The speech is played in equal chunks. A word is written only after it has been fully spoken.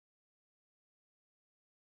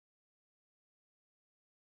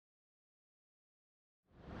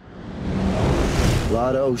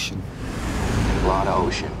lot of ocean. A lot of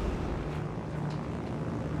ocean.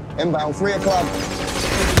 Inbound, 3 o'clock.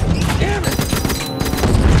 Damn it!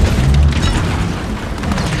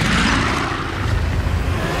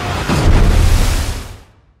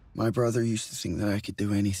 My brother used to think that I could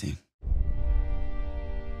do anything.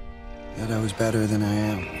 That I was better than I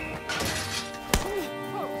am.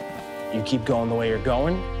 You keep going the way you're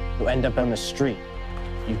going, you end up on the street.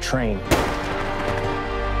 You train.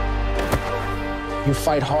 You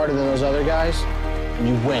fight harder than those other guys, and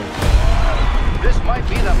you win. This might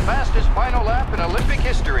be the fastest final lap in Olympic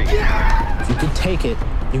history. If you can take it,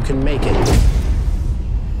 you can make it.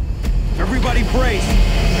 Everybody brace.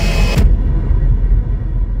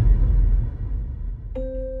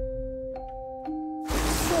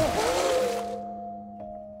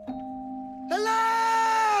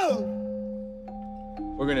 Hello!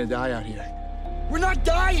 We're gonna die out here. We're not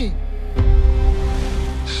dying!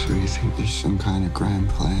 So you think there's some kind of grand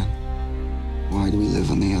plan? Why do we live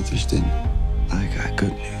when the others didn't? I got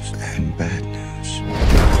good news and bad news.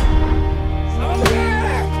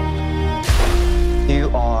 You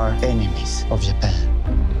are enemies of Japan.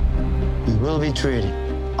 You will be treated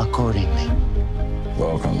accordingly.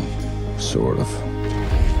 Welcome, sort of.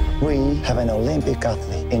 We have an Olympic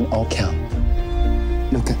athlete in all count.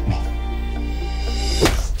 Look at me.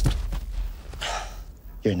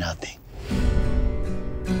 You're nothing.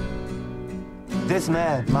 This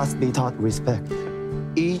man must be taught respect.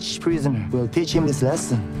 Each prisoner will teach him this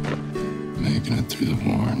lesson. Making it through the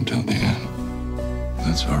war until the end.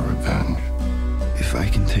 That's our revenge. If I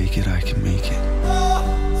can take it, I can make it.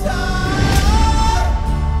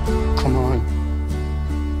 Come on.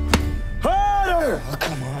 Harder! Oh,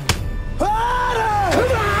 come on. Harder!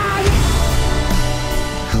 Come on!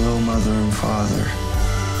 Hello, Mother and Father.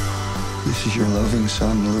 This is your loving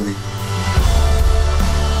son, Louis.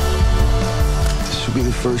 This will be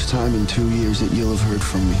the first time in 2 years that you'll have heard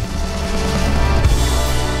from me.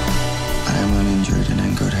 I am uninjured and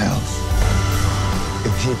in good health.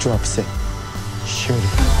 If he drops it, shoot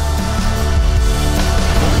it.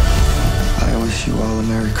 I wish you all a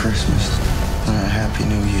Merry Christmas and a Happy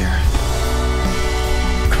New Year.